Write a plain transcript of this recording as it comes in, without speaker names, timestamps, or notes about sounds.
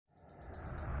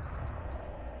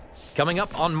Coming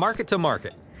up on Market to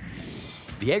Market,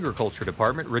 the Agriculture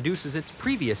Department reduces its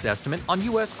previous estimate on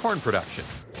U.S. corn production.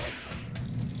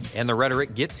 And the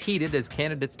rhetoric gets heated as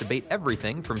candidates debate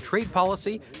everything from trade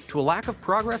policy to a lack of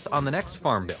progress on the next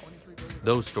farm bill.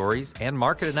 Those stories and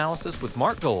market analysis with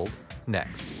Mark Gold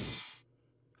next.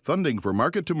 Funding for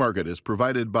Market to Market is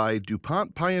provided by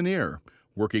DuPont Pioneer,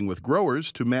 working with growers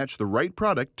to match the right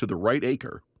product to the right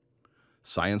acre.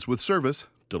 Science with service,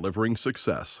 delivering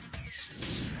success.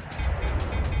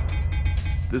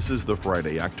 This is the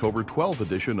Friday, October 12th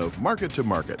edition of Market to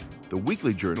Market, the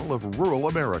weekly journal of rural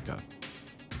America.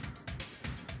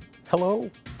 Hello,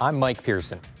 I'm Mike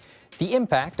Pearson. The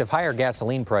impact of higher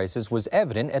gasoline prices was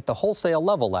evident at the wholesale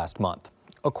level last month.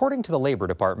 According to the Labor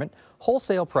Department,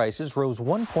 wholesale prices rose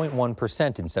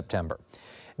 1.1% in September.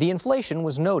 The inflation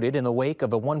was noted in the wake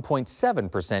of a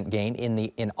 1.7% gain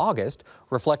in August,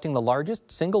 reflecting the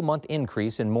largest single-month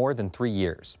increase in more than 3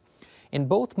 years. In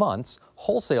both months,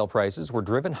 wholesale prices were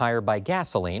driven higher by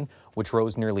gasoline, which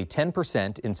rose nearly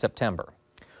 10% in September.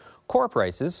 Core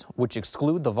prices, which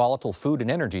exclude the volatile food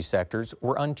and energy sectors,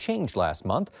 were unchanged last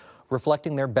month,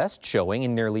 reflecting their best showing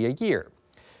in nearly a year.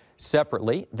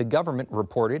 Separately, the government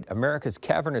reported America's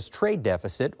cavernous trade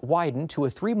deficit widened to a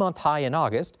 3-month high in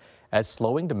August as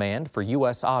slowing demand for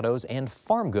U.S. autos and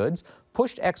farm goods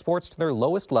pushed exports to their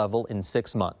lowest level in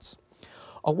 6 months.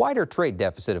 A wider trade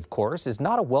deficit, of course, is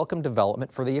not a welcome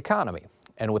development for the economy.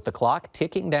 And with the clock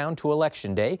ticking down to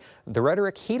Election Day, the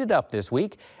rhetoric heated up this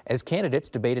week as candidates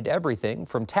debated everything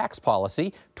from tax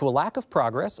policy to a lack of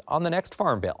progress on the next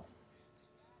farm bill.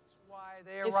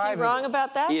 Is he wrong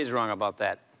about that? He is wrong about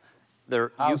that.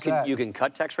 You can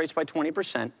cut tax rates by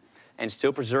 20% and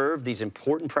still preserve these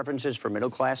important preferences for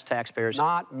middle-class taxpayers.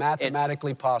 Not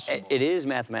mathematically possible. It is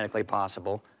mathematically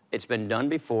possible. It's been done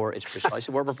before. It's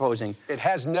precisely what we're proposing. It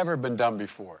has never been done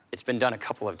before. It's been done a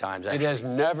couple of times, actually. It has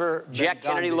never been Jack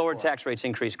done Kennedy before. lowered tax rates,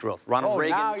 increased growth. Ronald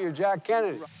Reagan. Now you're Jack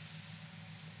Kennedy.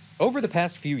 Over the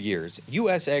past few years,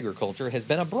 U.S. agriculture has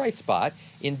been a bright spot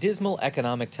in dismal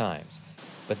economic times.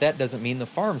 But that doesn't mean the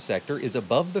farm sector is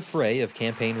above the fray of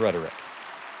campaign rhetoric.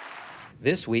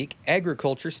 This week,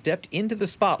 agriculture stepped into the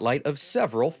spotlight of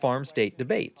several farm state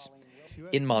debates.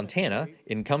 In Montana,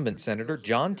 incumbent Senator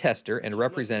Jon Tester and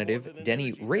Representative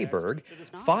Denny Rayburg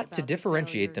fought to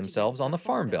differentiate themselves on the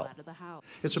Farm Bill.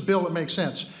 It's a bill that makes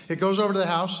sense. It goes over to the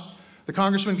House. The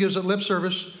congressman gives it lip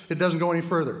service. It doesn't go any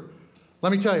further.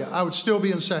 Let me tell you, I would still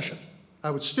be in session.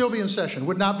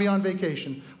 Would not be on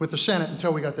vacation with the Senate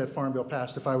until we got that Farm Bill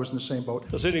passed if I was in the same boat.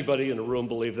 Does anybody in the room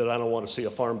believe that I don't want to see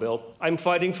a Farm Bill? I'm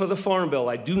fighting for the Farm Bill.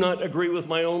 I do not agree with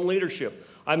my own leadership.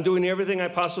 I'm doing everything I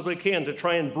possibly can to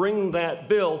try and bring that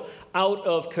bill out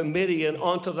of committee and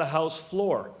onto the House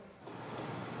floor.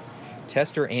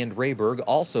 Tester and Rayburg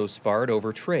also sparred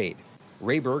over trade.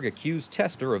 Rayburg accused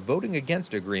Tester of voting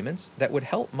against agreements that would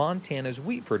help Montana's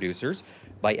wheat producers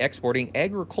by exporting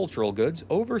agricultural goods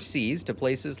overseas to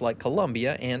places like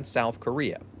Colombia and South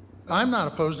Korea. I'm not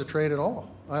opposed to trade at all.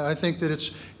 I think that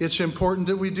it's important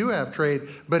that we do have trade,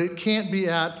 but it can't be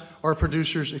at our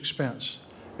producers' expense.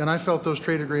 And I felt those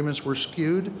trade agreements were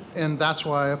skewed, and that's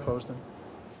why I opposed them.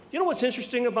 You know what's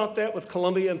interesting about that with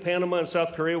Colombia and Panama and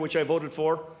South Korea, which I voted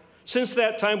for? Since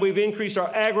that time, we've increased our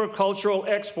agricultural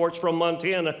exports from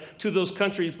Montana to those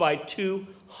countries by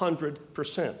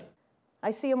 200%. I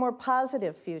see a more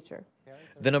positive future.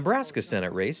 The Nebraska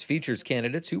Senate race features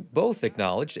candidates who both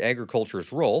acknowledged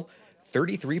agriculture's role.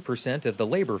 33% of the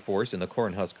labor force in the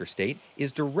Cornhusker state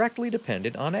is directly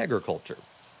dependent on agriculture.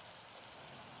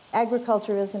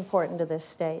 Agriculture is important to this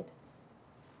state.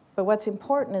 But what's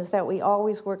important is that we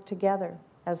always work together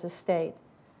as a state.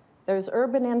 There's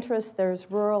urban interest, there's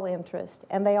rural interest,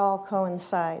 and they all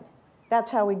coincide.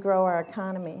 That's how we grow our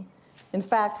economy. In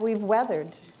fact, we've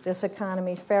weathered this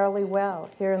economy fairly well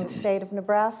here in the state of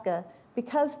Nebraska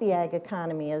because the ag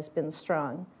economy has been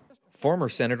strong. Former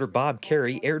Senator Bob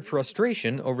Kerrey aired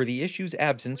frustration over the issue's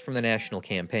absence from the national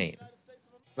campaign.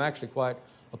 I'm actually quite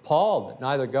appalled that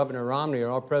neither Governor Romney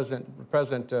or President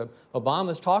Obama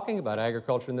is talking about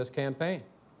agriculture in this campaign.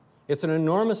 It's an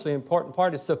enormously important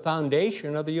part. It's the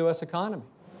foundation of the U.S. economy.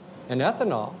 And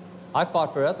ethanol, I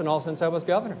fought for ethanol since I was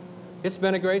governor. It's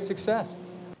been a great success.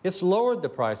 It's lowered the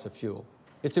price of fuel.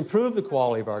 It's improved the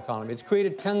quality of our economy. It's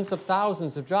created tens of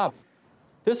thousands of jobs.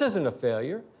 This isn't a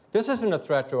failure. This isn't a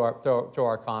threat to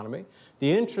our economy.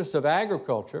 The interests of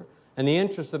agriculture and the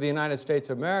interests of the United States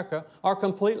of America are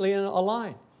completely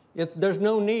aligned. There's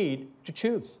no need to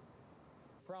choose.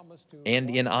 And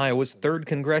in Iowa's 3rd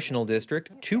congressional district,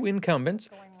 2 incumbents,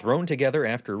 thrown together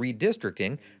after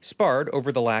redistricting, sparred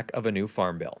over the lack of a new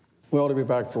farm bill. We ought to be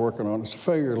back to working on it. It's a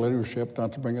failure of leadership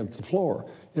not to bring it to the floor.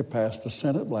 It passed the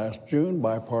Senate last June,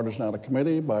 bipartisan out of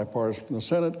committee, bipartisan from the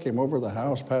Senate, came over the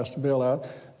House, passed the bill out.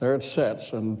 There it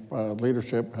sits, and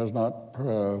leadership has not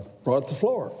brought it to the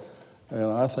floor. And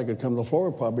I think it'd come to the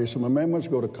floor, probably some amendments,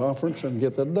 go to conference and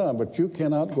get that done. But you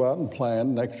cannot go out and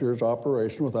plan next year's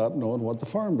operation without knowing what the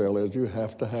Farm Bill is. You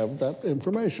have to have that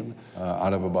information.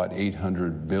 Out of about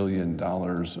 $800 billion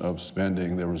of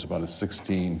spending, there was about a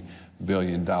 $16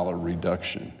 billion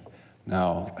reduction.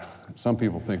 Now, some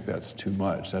people think that's too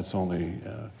much. That's only,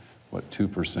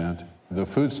 2%? The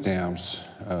food stamps,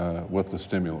 with the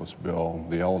stimulus bill,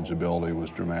 the eligibility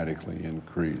was dramatically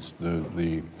increased.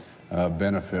 The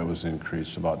benefit was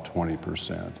increased about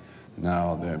 20%.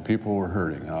 Now, the people were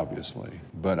hurting, obviously,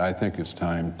 but I think it's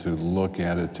time to look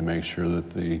at it to make sure that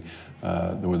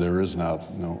there is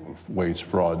no waste,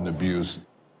 fraud, and abuse.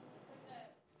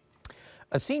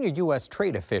 A senior U.S.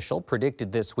 trade official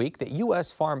predicted this week that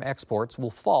U.S. farm exports will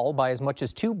fall by as much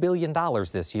as $2 billion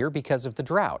this year because of the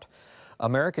drought.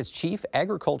 America's chief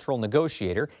agricultural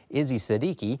negotiator, Izzy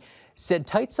Siddiqui, said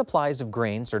tight supplies of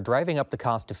grains are driving up the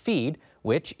cost of feed,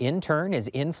 which in turn is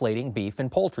inflating beef and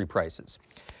poultry prices.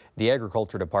 The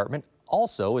Agriculture Department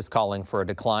also is calling for a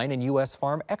decline in U.S.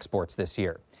 farm exports this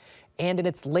year. And in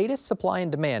its latest supply and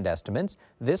demand estimates,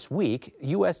 this week,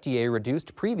 USDA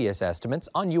reduced previous estimates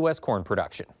on U.S. corn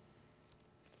production.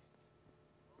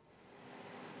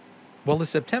 While the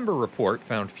September report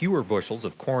found fewer bushels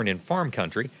of corn in farm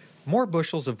country, more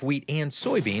bushels of wheat and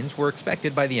soybeans were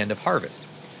expected by the end of harvest.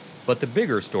 But the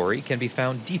bigger story can be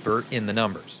found deeper in the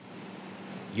numbers.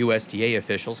 USDA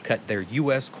officials cut their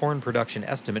U.S. corn production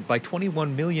estimate by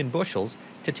 21 million bushels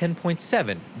to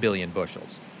 10.7 billion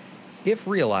bushels. If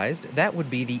realized, that would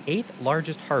be the 8th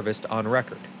largest harvest on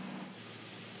record.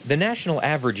 The national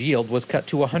average yield was cut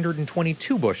to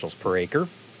 122 bushels per acre,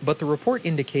 but the report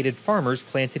indicated farmers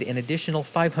planted an additional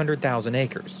 500,000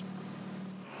 acres.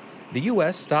 The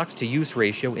U.S. stocks-to-use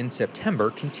ratio in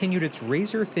September continued its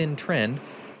razor-thin trend,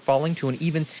 falling to an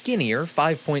even skinnier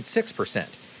 5.6%,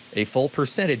 a full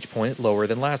percentage point lower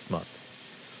than last month.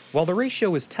 While the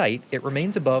ratio is tight, it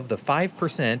remains above the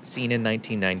 5% seen in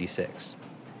 1996.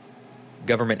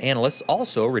 Government analysts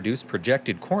also reduced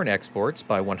projected corn exports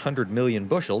by 100 million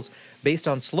bushels based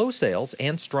on slow sales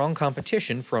and strong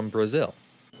competition from Brazil.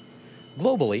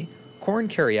 Globally, corn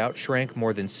carryout shrank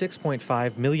more than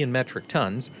 6.5 million metric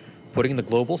tons, putting the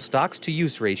global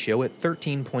stocks-to-use ratio at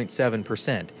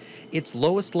 13.7%, its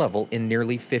lowest level in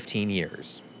nearly 15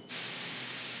 years.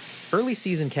 Early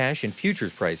season cash and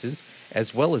futures prices,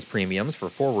 as well as premiums for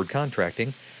forward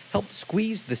contracting, helped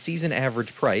squeeze the season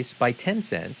average price by 10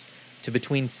 cents to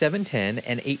between $7.10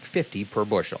 and $8.50 per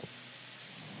bushel.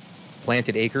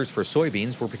 Planted acres for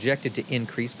soybeans were projected to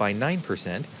increase by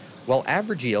 9%, while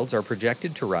average yields are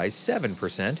projected to rise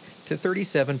 7% to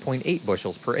 37.8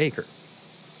 bushels per acre.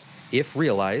 If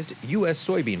realized, U.S.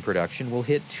 soybean production will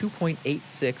hit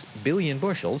 2.86 billion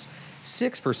bushels,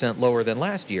 6% lower than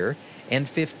last year and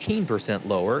 15%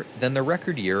 lower than the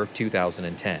record year of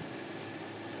 2010.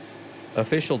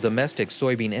 Official domestic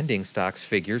soybean ending stocks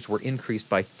figures were increased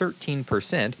by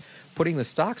 13%, putting the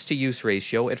stocks-to-use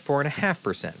ratio at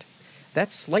 4.5%.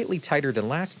 That's slightly tighter than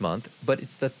last month, but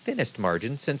it's the thinnest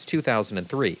margin since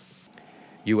 2003.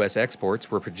 U.S. exports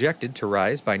were projected to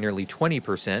rise by nearly 20%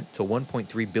 to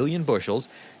 1.3 billion bushels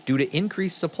due to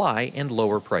increased supply and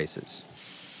lower prices.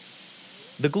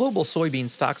 The global soybean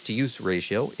stocks-to-use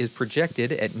ratio is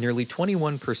projected at nearly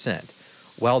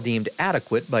 21%. While deemed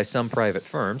adequate by some private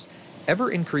firms,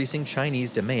 ever-increasing Chinese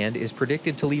demand is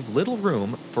predicted to leave little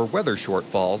room for weather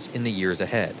shortfalls in the years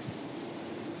ahead.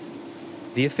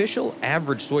 The official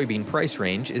average soybean price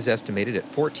range is estimated at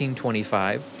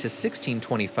 $14.25 to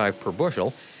 $16.25 per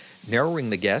bushel,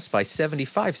 narrowing the guess by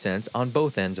 75 cents on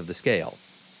both ends of the scale.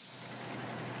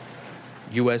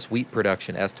 U.S. wheat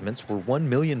production estimates were 1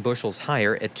 million bushels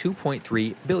higher at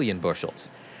 2.3 billion bushels.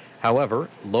 However,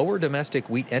 lower domestic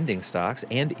wheat ending stocks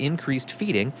and increased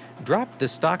feeding dropped the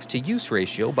stocks-to-use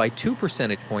ratio by 2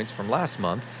 percentage points from last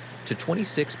month to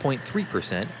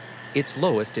 26.3%, its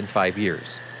lowest in 5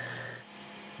 years.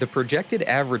 The projected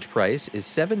average price is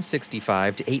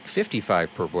 $7.65 to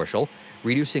 $8.55 per bushel,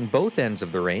 reducing both ends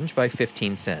of the range by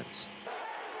 15 cents.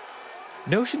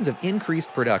 Notions of increased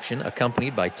production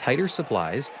accompanied by tighter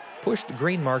supplies pushed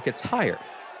grain markets higher.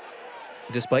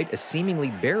 Despite a seemingly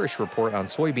bearish report on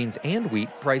soybeans and wheat,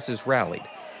 prices rallied,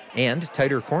 and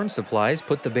tighter corn supplies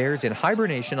put the bears in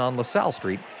hibernation on LaSalle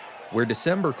Street, where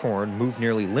December corn moved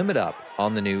nearly limit up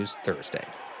on the news Thursday.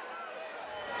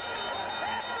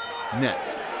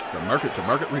 Next, the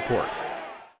Market-to-Market Report.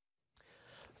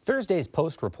 Thursday's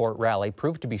post-report rally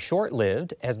proved to be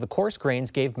short-lived as the coarse grains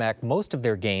gave back most of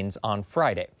their gains on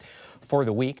Friday. For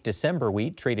the week, December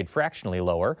wheat traded fractionally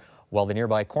lower, while the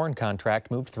nearby corn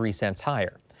contract moved 3 cents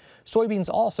higher. Soybeans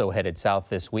also headed south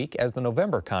this week as the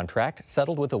November contract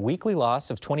settled with a weekly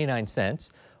loss of 29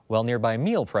 cents, while nearby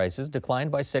meal prices declined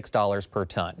by $6 per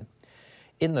ton.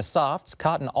 In the softs,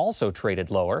 cotton also traded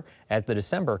lower as the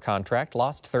December contract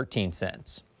lost 13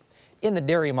 cents. In the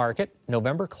dairy market,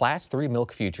 November Class 3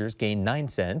 milk futures gained 9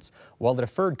 cents, while the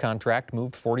deferred contract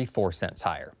moved 44 cents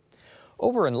higher.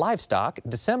 Over in livestock,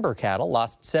 December cattle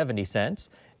lost 70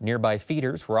 cents, nearby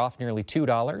feeders were off nearly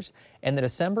 $2, and the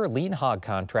December lean hog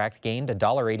contract gained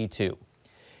 $1.82.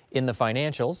 In the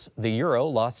financials, the euro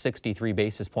lost 63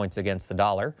 basis points against the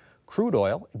dollar, crude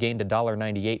oil gained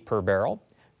 $1.98 per barrel,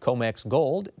 COMEX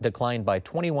gold declined by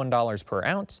 $21 per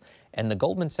ounce, and the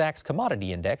Goldman Sachs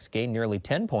Commodity Index gained nearly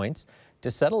 10 points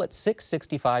to settle at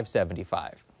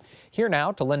 665.75. Here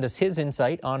now to lend us his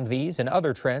insight on these and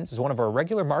other trends is one of our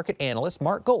regular market analysts,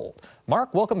 Mark Gold.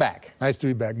 Mark, welcome back. Nice to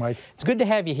be back, Mike. It's good to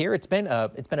have you here. It's been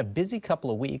a busy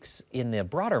couple of weeks in the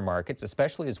broader markets,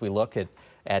 especially as we look at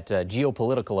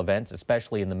geopolitical events,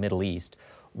 especially in the Middle East.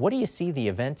 What do you see the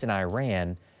events in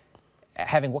Iran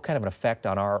having what kind of an effect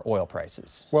on our oil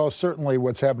prices? Well, certainly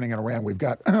what's happening in Iran, we've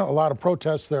got a lot of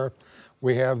protests there.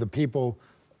 We have the people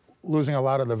losing a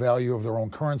lot of the value of their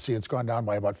own currency. It's gone down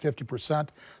by about 50%.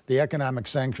 The economic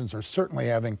sanctions are certainly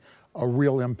having a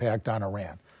real impact on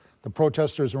Iran. The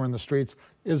protesters are in the streets.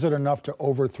 Is it enough to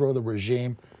overthrow the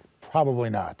regime? Probably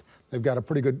not. They've got a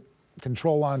pretty good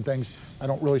control on things. I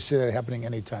don't really see that happening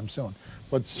anytime soon.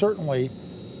 But certainly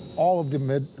all of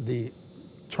the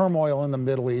turmoil in the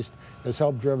Middle East has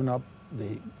helped driven up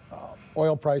the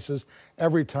oil prices.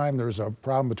 Every time there's a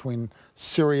problem between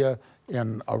Syria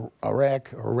and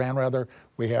Iraq, or Iran rather,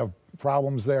 we have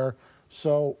problems there.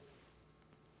 So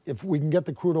if we can get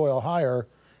the crude oil higher,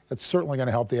 it's certainly going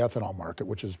to help the ethanol market,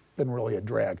 which has been really a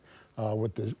drag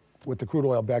with the crude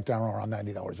oil back down around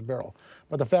 $90 a barrel.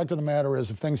 But the fact of the matter is,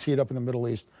 if things heat up in the Middle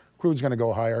East, crude's going to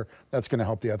go higher. That's going to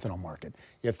help the ethanol market.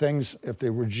 If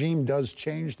the regime does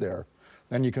change there,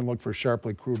 then you can look for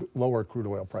sharply lower crude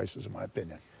oil prices, in my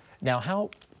opinion. Now,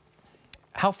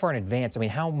 how far in advance, I mean,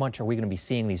 how much are we going to be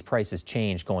seeing these prices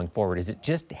change going forward? Is it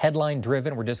just headline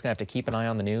driven? We're just going to have to keep an eye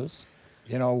on the news?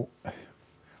 You know,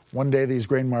 one day these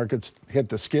grain markets hit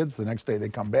the skids, the next day they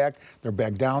come back, they're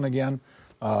back down again.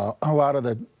 A lot of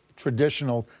the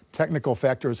traditional technical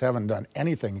factors haven't done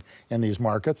anything in these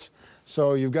markets.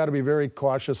 So you've got to be very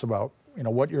cautious about, you know,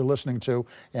 what you're listening to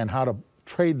and how to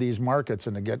trade these markets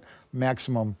and to get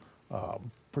maximum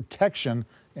protection,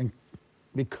 and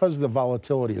because the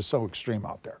volatility is so extreme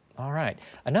out there. All right.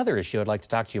 Another issue I'd like to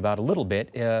talk to you about a little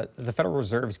bit, the Federal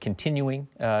Reserve is continuing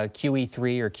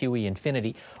QE3 or QE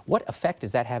infinity. What effect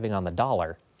is that having on the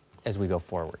dollar as we go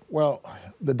forward? Well,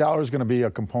 the dollar is going to be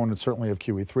a component certainly of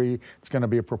QE3. It's going to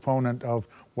be a proponent of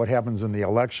what happens in the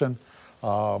election.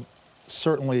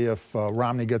 Certainly if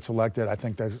Romney gets elected, I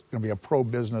think that's going to be a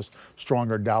pro-business,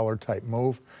 stronger dollar type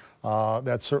move.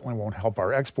 That certainly won't help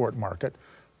our export market.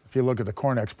 If you look at the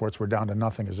corn exports, we're down to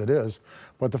nothing as it is.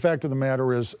 But the fact of the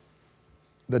matter is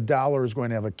the dollar is going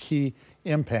to have a key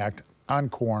impact on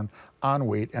corn, on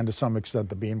wheat, and to some extent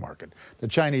the bean market. The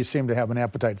Chinese seem to have an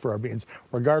appetite for our beans,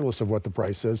 regardless of what the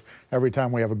price is. Every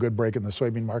time we have a good break in the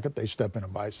soybean market, they step in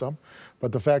and buy some.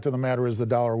 But the fact of the matter is the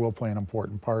dollar will play an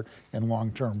important part in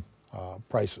long-term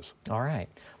prices. All right.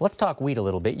 Let's talk wheat a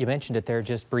little bit. You mentioned it there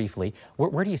just briefly.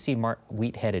 Where do you see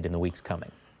wheat headed in the weeks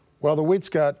coming? Well, the wheat's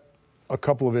got a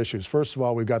couple of issues. First of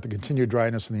all, we've got the continued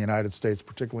dryness in the United States,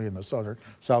 particularly in the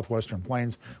southwestern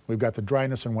plains. We've got the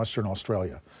dryness in Western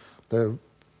Australia. The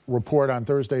report on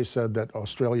Thursday said that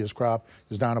Australia's crop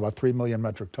is down about 3 million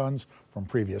metric tons from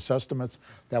previous estimates.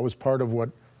 That was part of what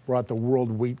brought the world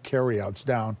wheat carryouts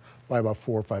down by about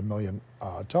 4 or 5 million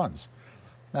tons.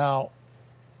 Now,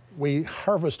 we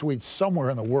harvest wheat somewhere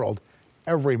in the world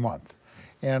every month,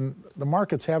 and the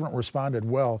markets haven't responded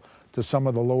well to some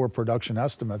of the lower production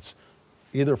estimates,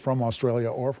 either from Australia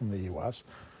or from the U.S.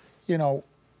 You know,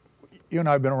 you and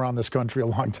I have been around this country a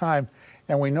long time,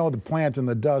 and we know the plant in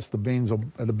the dust, the bins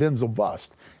will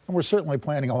bust. And we're certainly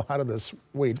planting a lot of this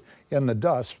wheat in the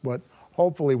dust, but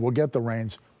hopefully we'll get the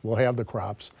rains, we'll have the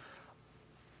crops.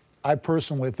 I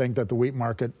personally think that the wheat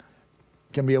market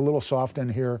can be a little soft in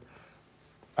here.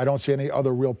 I don't see any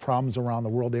other real problems around the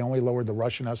world. They only lowered the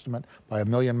Russian estimate by 1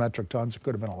 million metric tons. It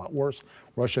could have been a lot worse.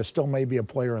 Russia still may be a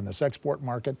player in this export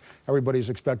market. Everybody's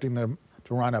expecting them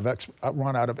to run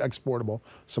out of exportable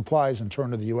supplies and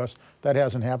turn to the U.S. That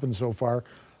hasn't happened so far.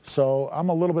 So I'm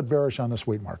a little bit bearish on the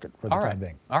wheat market for the time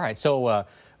being. All right. So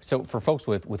So for folks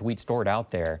with wheat stored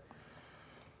out there,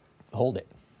 hold it.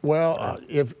 Well,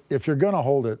 if you're going to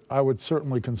hold it, I would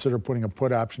certainly consider putting a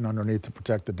put option underneath to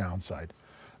protect the downside.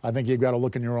 I think you've got to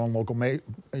look in your own local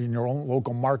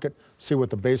market, see what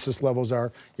the basis levels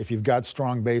are. If you've got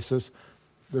strong basis,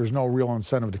 there's no real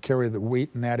incentive to carry the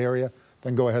wheat in that area,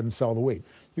 then go ahead and sell the wheat.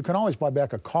 You can always buy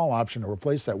back a call option to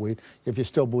replace that wheat if you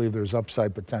still believe there's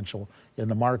upside potential in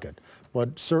the market.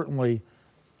 But certainly,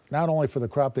 not only for the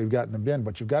crop they've got in the bin,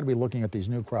 but you've got to be looking at these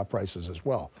new crop prices as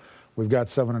well. We've got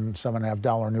 $7 and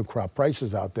 $7.50 new crop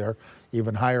prices out there,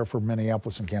 even higher for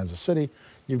Minneapolis and Kansas City.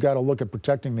 You've got to look at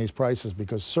protecting these prices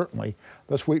because certainly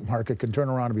this wheat market can turn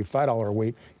around and be $5 a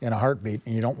wheat in a heartbeat,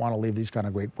 and you don't want to leave these kind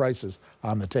of great prices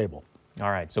on the table. All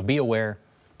right, so be aware,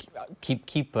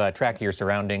 keep track of your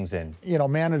surroundings, and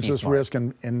manage this risk,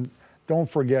 and don't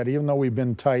forget, even though we've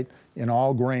been tight in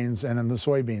all grains and in the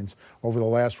soybeans over the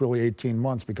last really 18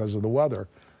 months because of the weather,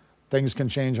 things can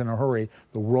change in a hurry.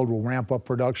 The world will ramp up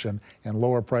production, and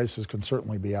lower prices can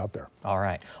certainly be out there. All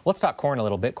right. Let's talk corn a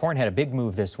little bit. Corn had a big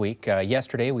move this week.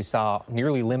 Yesterday, we saw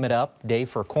nearly limit up day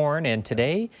for corn, and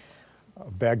today?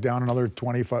 Back down another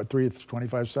 25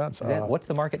 cents. What's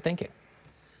the market thinking?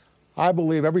 I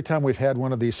believe every time we've had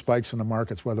one of these spikes in the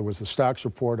markets, whether it was the stocks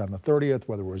report on the 30th,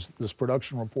 whether it was this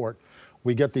production report,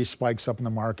 we get these spikes up in the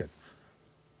market.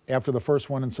 After the first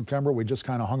one in September, we just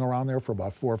kind of hung around there for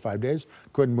about 4 or 5 days,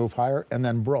 couldn't move higher, and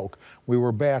then broke. We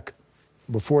were back,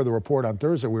 before the report on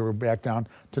Thursday, we were back down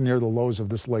to near the lows of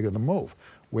this leg of the move.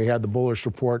 We had the bullish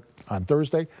report on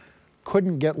Thursday,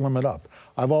 couldn't get limit up.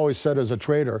 I've always said as a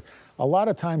trader, a lot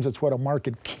of times it's what a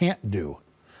market can't do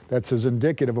that's as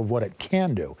indicative of what it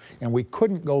can do. And we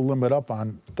couldn't go limit up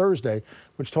on Thursday,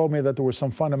 which told me that there was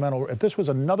some fundamental, if this was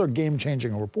another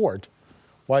game-changing report,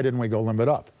 why didn't we go limit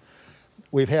up?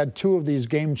 We've had 2 of these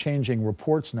game-changing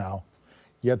reports now,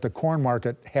 yet the corn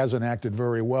market hasn't acted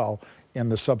very well in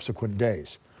the subsequent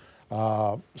days.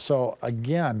 So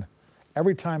again,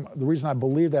 every time, the reason I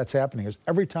believe that's happening is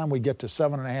every time we get to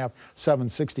 7.5,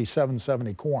 760,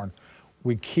 770 corn,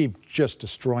 we keep just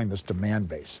destroying this demand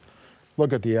base.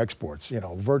 Look at the exports,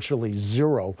 virtually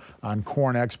zero on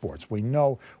corn exports. We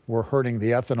know we're hurting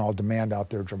the ethanol demand out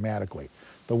there dramatically.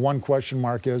 The one question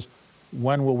mark is,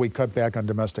 when will we cut back on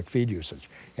domestic feed usage?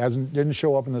 Didn't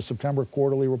show up in the September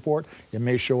quarterly report. It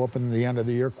may show up in the end of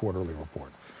the year quarterly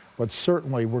report. But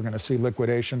certainly we're going to see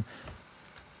liquidation.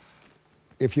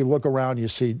 If you look around, you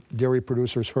see dairy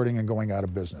producers hurting and going out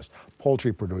of business.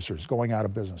 Poultry producers going out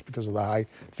of business because of the high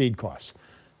feed costs.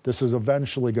 This is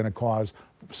eventually going to cause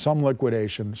some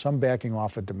liquidation, some backing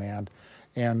off of demand.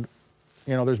 And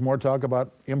there's more talk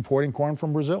about importing corn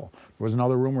from Brazil. There was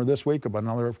another rumor this week about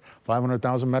another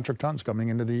 500,000 metric tons coming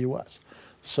into the U.S.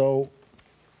 So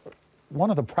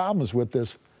one of the problems with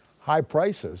this high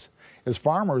prices is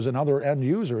farmers and other end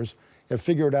users have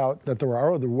figured out that there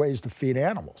are other ways to feed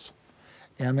animals.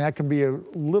 And that can be a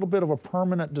little bit of a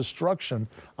permanent destruction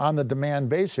on the demand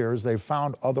base here as they've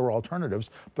found other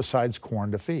alternatives besides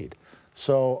corn to feed.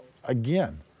 So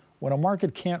again, when a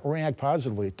market can't react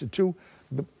positively to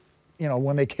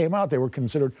when they came out, they were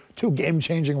considered 2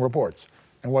 game-changing reports.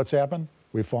 And what's happened?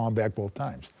 We've fallen back both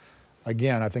times.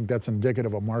 Again, I think that's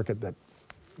indicative of a market that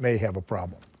may have a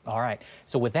problem. All right.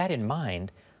 So with that in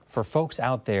mind, for folks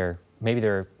out there, maybe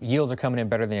their yields are coming in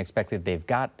better than expected, they've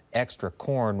got extra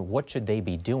corn, what should they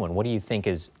be doing? What do you think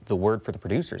is the word for the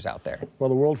producers out there? Well,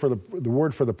 the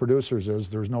word for the producers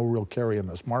is there's no real carry in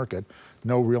this market,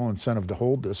 no real incentive to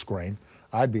hold this grain.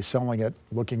 I'd be selling it,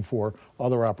 looking for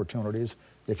other opportunities.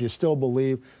 If you still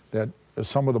believe that, as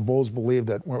some of the bulls believe,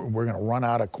 that we're going to run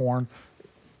out of corn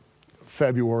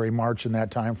February, March in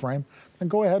that time frame, then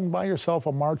go ahead and buy yourself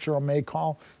a March or a May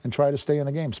call and try to stay in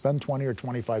the game. Spend 20 or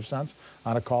 25 cents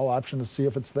on a call option to see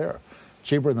if it's there.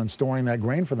 Cheaper than storing that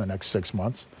grain for the next 6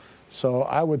 months. So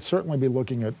I would certainly be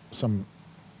looking at some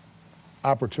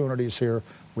opportunities here.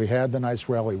 We had the nice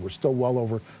rally. We're still well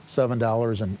over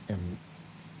 $7 in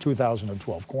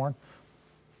 2012 corn.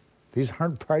 These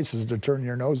aren't prices to turn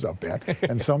your nose up at,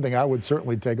 and something I would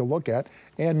certainly take a look at,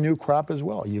 and new crop as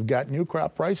well. You've got new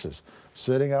crop prices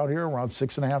sitting out here around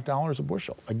 $6.50 a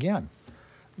bushel. Again,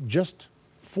 just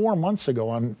 4 months ago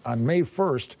on May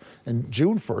 1st and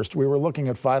June 1st, we were looking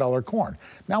at $5 corn.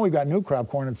 Now we've got new crop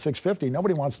corn at $6.50.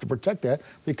 Nobody wants to protect that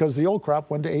because the old crop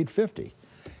went to $8.50.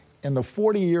 In the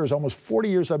 40 years, almost 40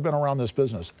 years I've been around this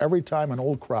business, every time an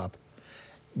old crop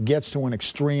gets to an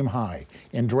extreme high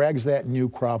and drags that new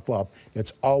crop up,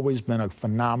 it's always been a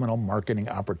phenomenal marketing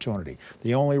opportunity.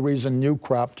 The only reason new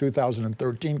crop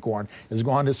 2013 corn has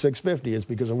gone to $6.50 is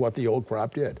because of what the old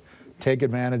crop did. Take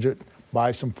advantage of it,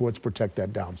 buy some puts, protect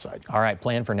that downside. All right,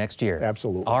 plan for next year.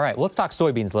 Absolutely. All right, well, let's talk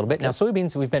soybeans a little bit. Now,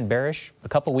 soybeans, we've been bearish a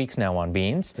couple weeks now on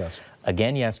beans. Yes.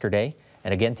 Again yesterday,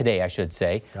 and again today, I should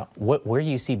say. Yeah. Where do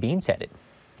you see beans headed?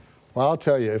 Well, I'll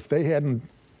tell you, if they hadn't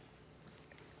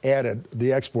added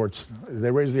the exports,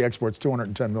 they raised the exports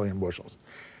 210 million bushels.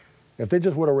 If they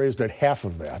just would have raised it half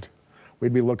of that,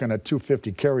 we'd be looking at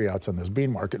 250 carryouts on this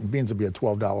bean market, and beans would be a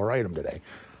 $12 item today.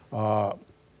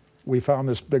 We found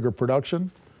this bigger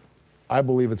production. I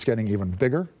believe it's getting even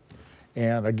bigger.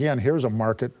 And again, here's a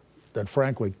market that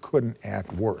frankly couldn't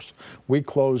act worse. We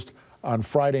closed on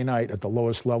Friday night at the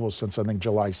lowest level since I think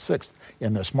July 6th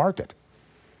in this market.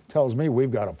 Tells me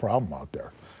we've got a problem out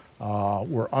there.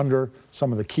 We're under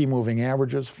some of the key moving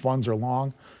averages. Funds are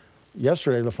long.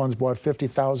 Yesterday, the funds bought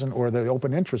 50,000, or the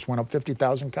open interest went up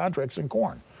 50,000 contracts in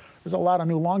corn. There's a lot of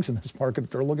new longs in this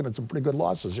market. They're looking at some pretty good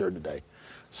losses here today.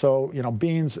 So, you know,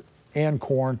 beans and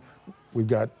corn, we've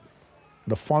got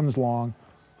the funds long.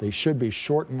 They should be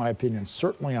short, in my opinion,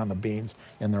 certainly on the beans,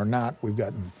 and they're not. We've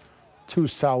gotten two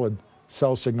solid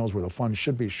sell signals where the funds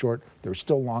should be short. They're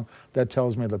still long. That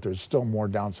tells me that there's still more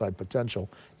downside potential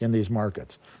in these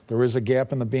markets. There is a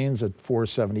gap in the beans at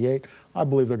 478. I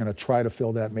believe they're going to try to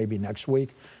fill that maybe next week.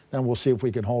 Then we'll see if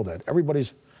we can hold that.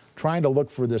 Everybody's trying to look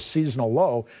for this seasonal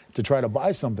low to try to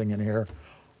buy something in here.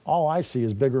 All I see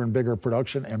is bigger and bigger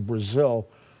production, and Brazil,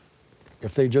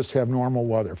 if they just have normal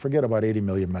weather, forget about 80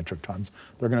 million metric tons.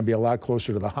 They're going to be a lot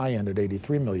closer to the high end at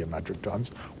 83 million metric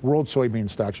tons. World soybean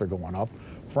stocks are going up.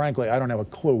 Frankly, I don't have a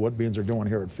clue what beans are doing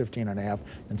here at $15.5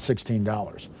 and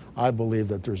 $16. I believe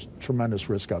that there's tremendous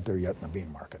risk out there yet in the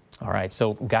bean market. All right,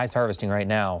 so guys harvesting right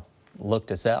now, look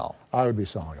to sell. I would be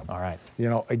selling them. All right. You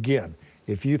know, again,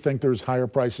 if you think there's higher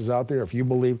prices out there, if you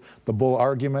believe the bull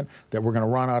argument that we're going to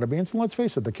run out of beans, and let's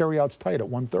face it, the carryout's tight at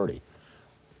 130.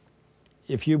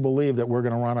 If you believe that we're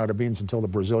going to run out of beans until the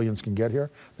Brazilians can get here,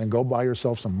 then go buy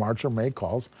yourself some March or May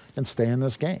calls and stay in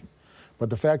this game. But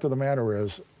the fact of the matter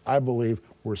is, I believe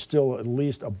we're still at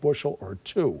least a bushel or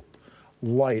two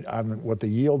light on what the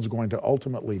yield's going to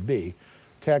ultimately be.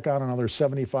 Tack on another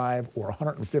 75 or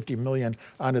 150 million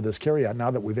onto this carryout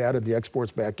now that we've added the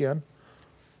exports back in,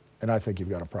 and I think you've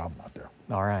got a problem out there.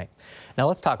 All right. Now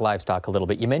let's talk livestock a little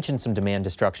bit. You mentioned some demand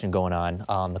destruction going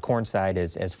on the corn side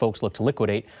as folks look to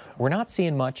liquidate. We're not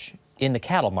seeing much in the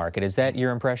cattle market. Is that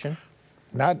your impression?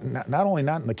 Not only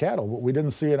not in the cattle, but we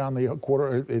didn't see it on the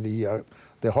quarter,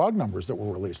 the hog numbers that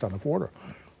were released on the quarter.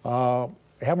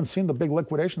 Haven't seen the big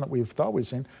liquidation that we thought we'd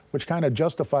seen, which kind of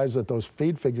justifies that those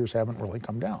feed figures haven't really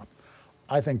come down.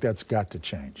 I think that's got to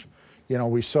change. You know,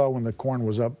 we saw when the corn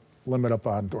was up, limit up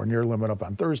on, or near limit up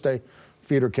on Thursday,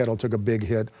 feeder cattle took a big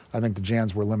hit. I think the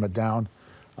Jans were limit down.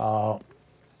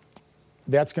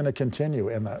 That's going to continue,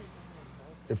 and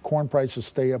if corn prices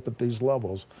stay up at these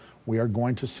levels, we are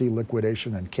going to see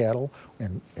liquidation in cattle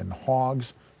and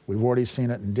hogs. We've already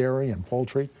seen it in dairy and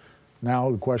poultry.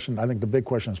 Now the question, I think the big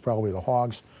question is probably the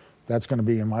hogs. That's going to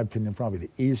be, in my opinion, probably the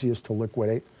easiest to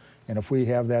liquidate. And if we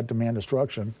have that demand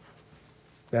destruction,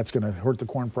 that's going to hurt the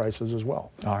corn prices as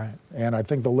well. All right. And I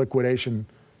think the liquidation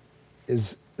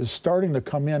is starting to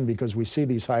come in because we see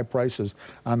these high prices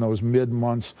on those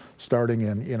mid-months starting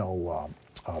in, you know,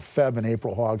 Feb and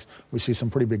April hogs. We see some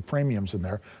pretty big premiums in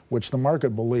there, which the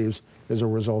market believes is a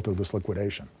result of this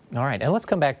liquidation. All right, and let's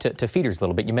come back to feeders a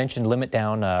little bit. You mentioned limit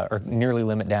down, or nearly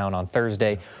limit down on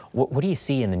Thursday. What do you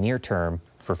see in the near term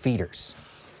for feeders?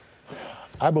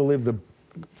 I believe the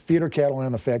feeder cattle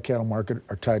and the fat cattle market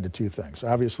are tied to two things.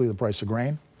 Obviously, the price of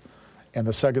grain, and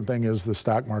the second thing is the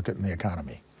stock market and the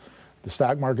economy. The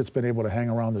stock market's been able to hang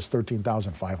around this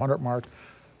 13,500 mark.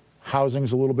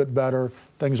 Housing's a little bit better.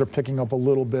 Things are picking up a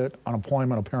little bit.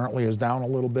 Unemployment apparently is down a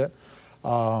little bit.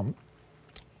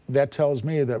 That tells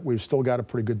me that we've still got a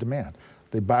pretty good demand.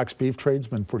 The box beef trade's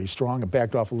been pretty strong. It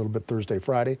backed off a little bit Thursday,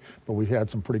 Friday, but we've had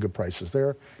some pretty good prices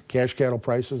there. Cash cattle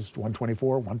prices,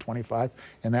 124, 125,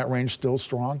 and that range still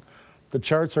strong. The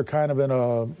charts are kind of in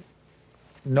a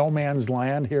no man's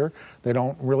land here. They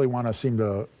don't really want to seem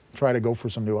to try to go for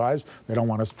some new highs. They don't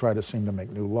want to try to seem to make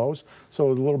new lows. So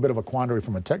a little bit of a quandary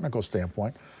from a technical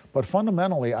standpoint. But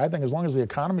fundamentally, I think as long as the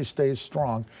economy stays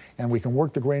strong and we can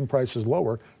work the grain prices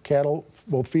lower, cattle,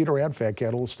 both feeder and fat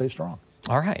cattle, will stay strong.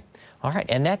 All right. All right.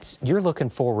 And that's, you're looking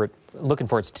for it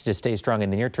to stay strong in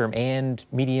the near term and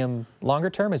medium, longer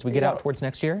term as we get out towards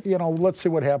next year? You know, let's see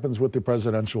what happens with the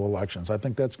presidential elections. I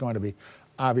think that's going to be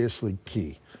obviously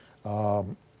key.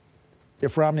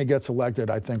 If Romney gets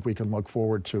elected, I think we can look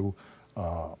forward to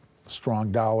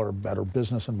strong dollar, better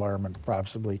business environment,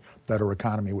 possibly better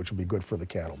economy, which will be good for the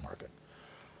cattle market.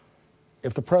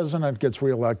 if the president gets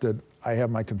reelected, I have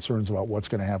my concerns about what's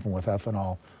going to happen with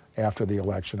ethanol after the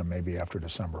election and maybe after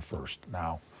December 1st.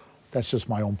 Now, that's just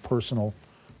my own personal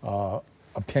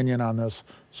opinion on this.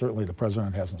 Certainly the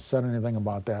president hasn't said anything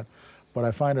about that, but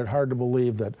I find it hard to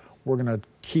believe that we're going to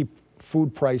keep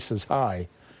food prices high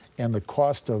and the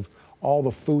cost of all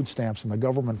the food stamps and the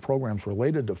government programs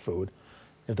related to food.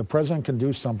 If the president can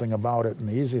do something about it, and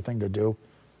the easy thing to do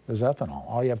is ethanol.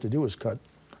 All you have to do is cut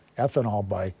ethanol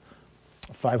by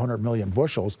 500 million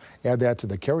bushels, add that to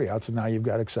the carryouts, and now you've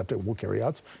got acceptable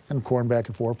carryouts and corn back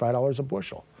at $4 or $5 a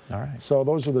bushel. All right. So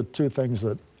those are the two things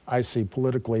that I see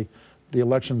politically. The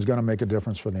election's going to make a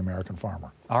difference for the American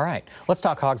farmer. All right. Let's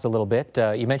talk hogs a little bit.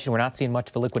 You mentioned we're not seeing much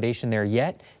of a liquidation there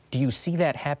yet. Do you see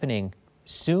that happening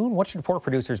soon? What should pork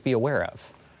producers be aware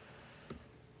of?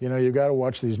 You know, you've got to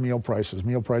watch these meal prices.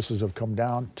 Meal prices have come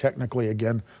down. Technically,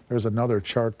 again, there's another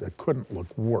chart that couldn't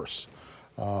look worse.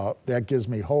 That gives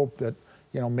me hope that,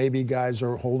 you know, maybe guys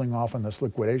are holding off on this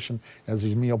liquidation as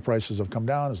these meal prices have come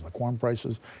down, as the corn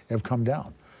prices have come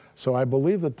down. So I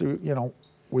believe that, you know,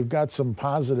 we've got some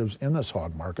positives in this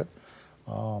hog market.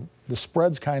 The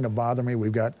spreads kind of bother me.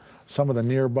 We've got some of the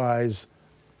nearbys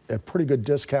at pretty good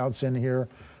discounts in here.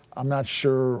 I'm not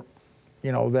sure,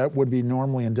 you know, that would be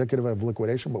normally indicative of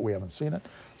liquidation, but we haven't seen it.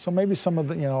 So maybe some of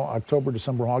the, you know, October,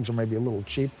 December hogs are maybe a little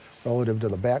cheap relative to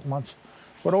the back months.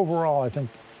 But overall, I think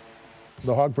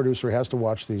the hog producer has to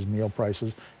watch these meal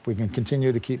prices. If we can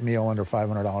continue to keep meal under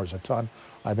 $500 a ton,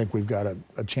 I think we've got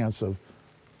a chance of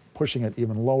pushing it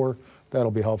even lower.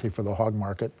 That'll be healthy for the hog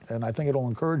market. And I think it'll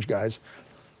encourage guys,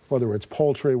 whether it's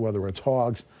poultry, whether it's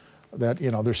hogs, that,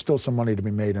 you know, there's still some money to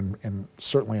be made in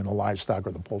certainly in the livestock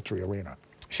or the poultry arena.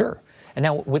 Sure. And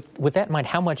now with that in mind,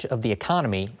 how much of the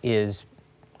economy is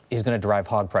going to drive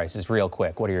hog prices real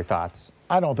quick? What are your thoughts?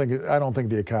 I don't think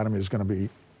the economy is going to be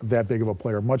that big of a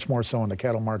player, much more so in the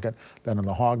cattle market than in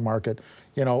the hog market.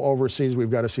 You know, overseas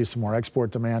we've got to see some more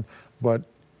export demand, but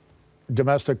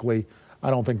domestically, I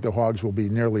don't think the hogs will be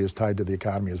nearly as tied to the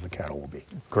economy as the cattle will be.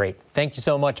 Great. Thank you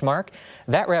so much, Mark.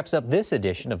 That wraps up this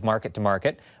edition of Market to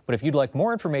Market. But if you'd like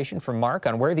more information from Mark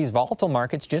on where these volatile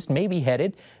markets just may be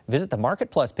headed, visit the Market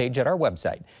Plus page at our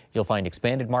website. You'll find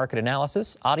expanded market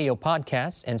analysis, audio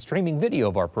podcasts, and streaming video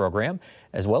of our program,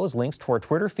 as well as links to our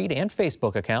Twitter feed and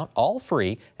Facebook account, all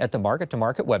free at the Market to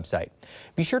Market website.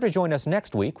 Be sure to join us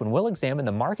next week when we'll examine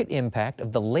the market impact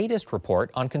of the latest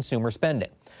report on consumer spending.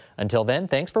 Until then,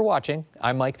 thanks for watching.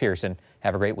 I'm Mike Pearson.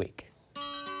 Have a great week.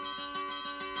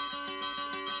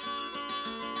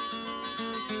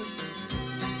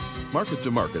 Market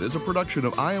to Market is a production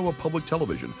of Iowa Public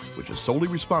Television, which is solely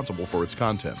responsible for its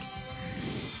content.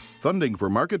 Funding for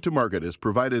Market to Market is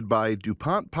provided by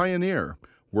DuPont Pioneer,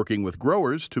 working with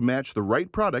growers to match the right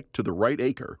product to the right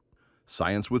acre.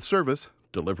 Science with service,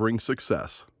 delivering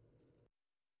success.